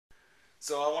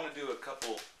So I want to do a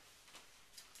couple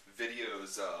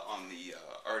videos on the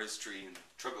artistry and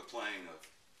trumpet playing of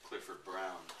Clifford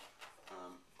Brown.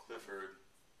 Clifford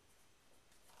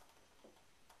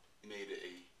made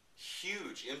a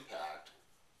huge impact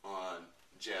on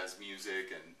jazz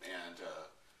music and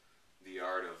the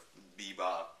art of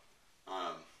bebop,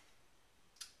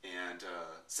 and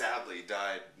sadly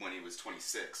died when he was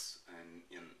 26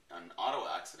 in an auto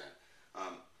accident.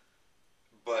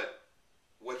 But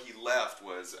what he left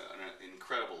was an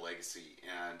incredible legacy,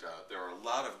 and there are a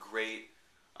lot of great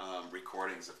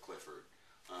recordings of Clifford.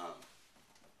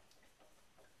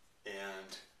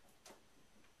 And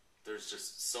there's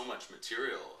just so much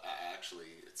material,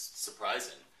 actually, it's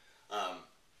surprising.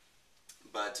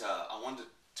 But I wanted to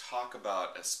talk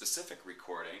about a specific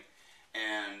recording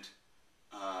and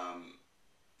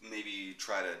maybe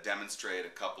try to demonstrate a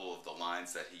couple of the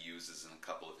lines that he uses in a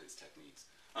couple of his techniques.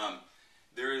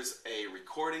 There is a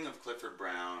recording of Clifford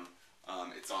Brown.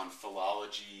 It's on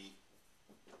Philology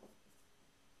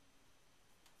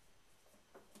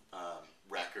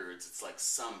Records. It's like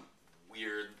some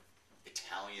weird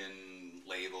Italian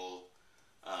label.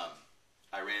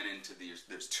 I ran into these.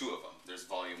 There's two of them. There's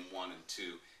volume 1 and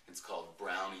 2. It's called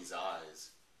Brownie's Eyes.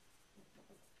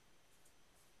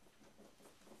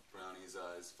 Brownie's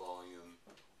Eyes, volume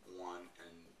 1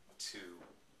 and 2.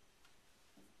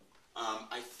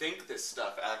 I think this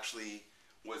stuff actually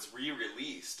was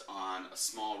re-released on a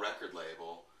small record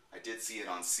label. I did see it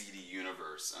on CD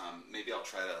Universe. Maybe I'll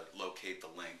try to locate the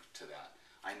link to that.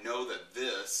 I know that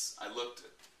this,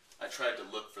 I tried to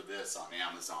look for this on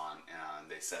Amazon and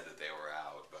they said that they were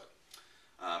out, but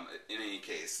in any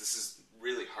case, this is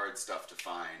really hard stuff to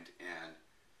find, and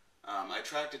I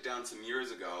tracked it down some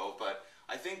years ago, but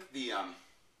I think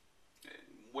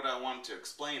what I want to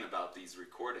explain about these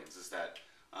recordings is that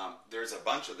there's a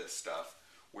bunch of this stuff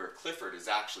where Clifford is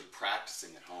actually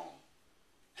practicing at home.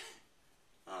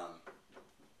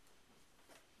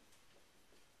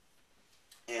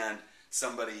 And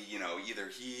somebody, either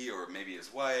he or maybe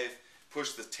his wife,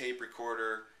 pushed the tape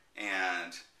recorder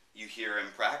and you hear him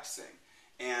practicing.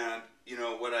 And,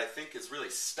 what I think is really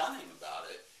stunning about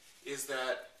it is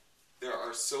that there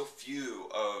are so few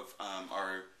of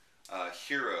our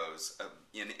heroes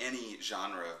in any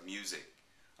genre of music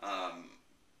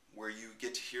where you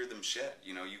get to hear them shed.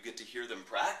 You get to hear them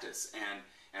practice,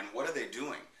 and what are they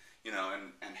doing?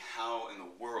 And how in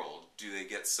the world do they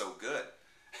get so good?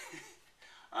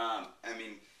 I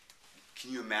mean,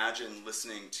 can you imagine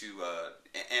listening to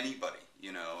anybody,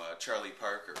 Charlie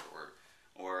Parker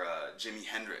or Jimi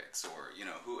Hendrix or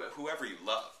whoever you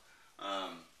love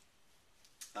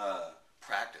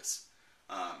practice?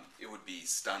 It would be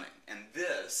stunning, and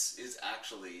this is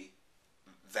actually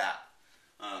that,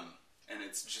 and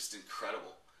it's just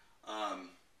incredible.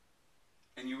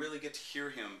 And you really get to hear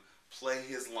him play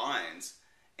his lines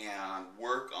and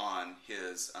work on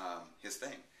his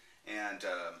thing. And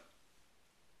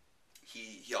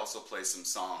he also plays some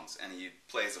songs, and he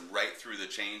plays them right through the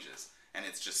changes, and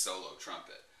it's just solo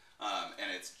trumpet,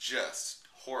 and it's just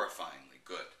horrifyingly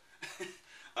good.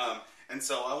 And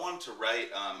so I wanted to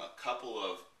write a couple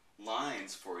of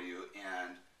lines for you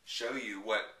and show you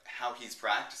how he's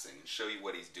practicing and show you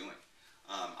what he's doing.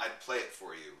 I'd play it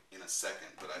for you in a second,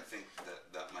 but I think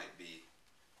that might be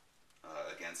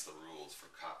against the rules for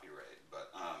copyright.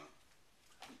 But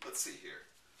let's see here.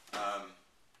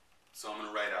 So I'm going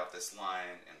to write out this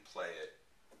line and play it.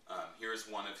 Here's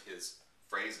one of his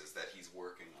phrases that he's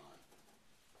working on.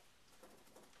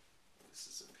 This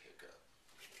is a pickup.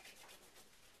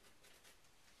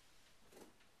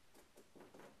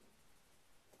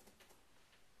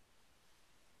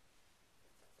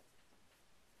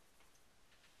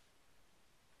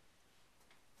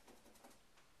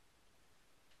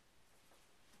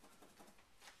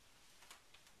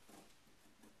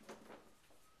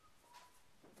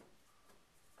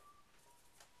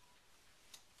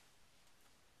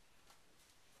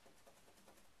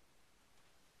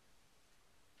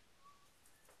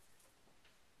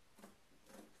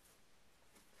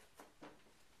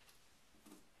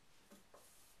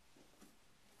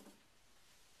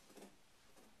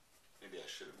 Maybe I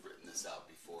should have written this out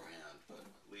beforehand, but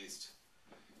at least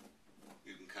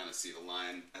you can kind of see the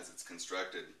line as it's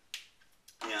constructed.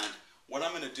 And what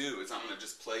I'm going to do is I'm going to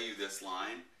just play you this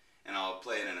line, and I'll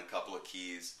play it in a couple of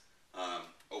keys.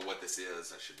 What this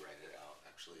is, I should write it out,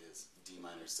 actually, is D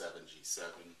minor 7, G7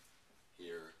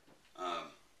 here.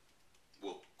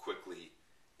 We'll quickly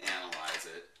analyze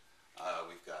it.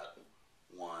 We've got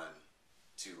 1,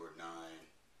 2 or 9,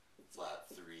 flat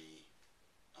 3,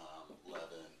 11,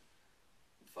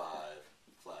 5,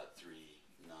 flat 3,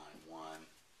 9, 1,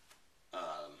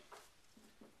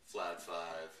 flat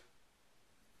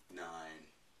 5, 9,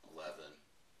 11,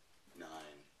 9,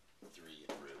 3,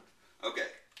 and root. Okay,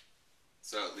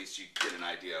 so at least you get an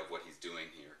idea of what he's doing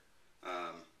here.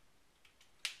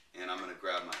 And I'm going to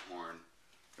grab my horn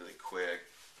really quick.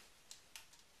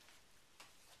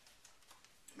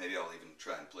 Maybe I'll even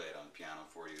try and play it on the piano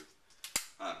for you.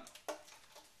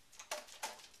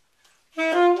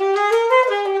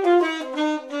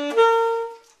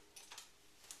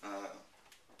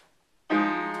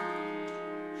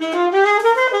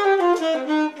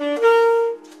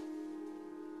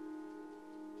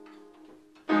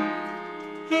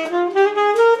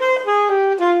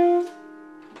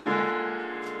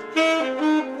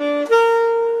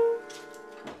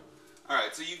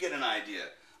 Alright, so you get an idea.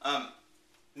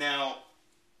 Now,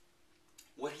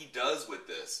 what he does with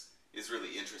this is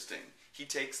really interesting. He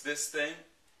takes this thing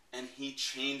and he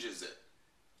changes it.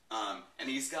 And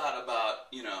he's got about,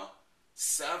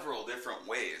 several different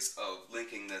ways of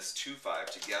linking this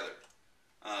 2/5 together.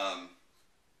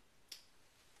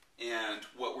 And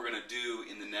what we're going to do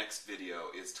in the next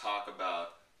video is talk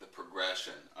about the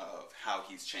progression of how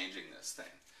he's changing this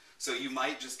thing. So you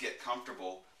might just get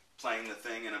comfortable playing the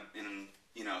thing in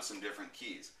some different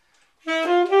keys.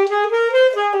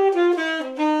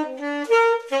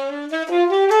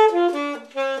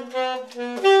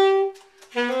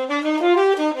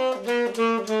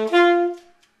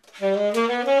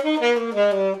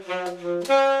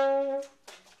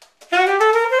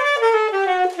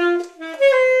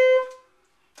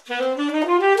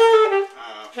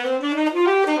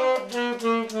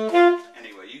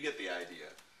 Anyway, you get the idea.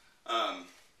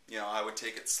 I would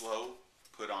take it slow,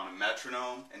 put on a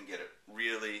metronome, and get it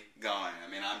really going. I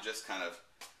mean, I'm just kind of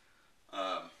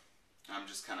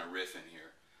riffing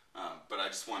here, but I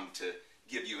just wanted to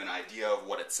give you an idea of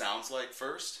what it sounds like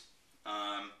first,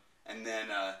 and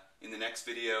then in the next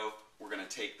video we're going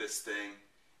to take this thing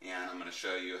and I'm going to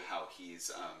show you how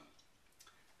he's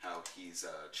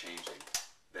changing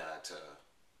that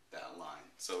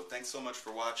line. So thanks so much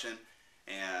for watching,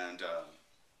 and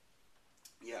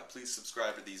yeah, please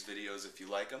subscribe to these videos if you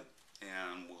like them,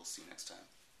 and we'll see you next time.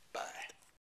 Bye.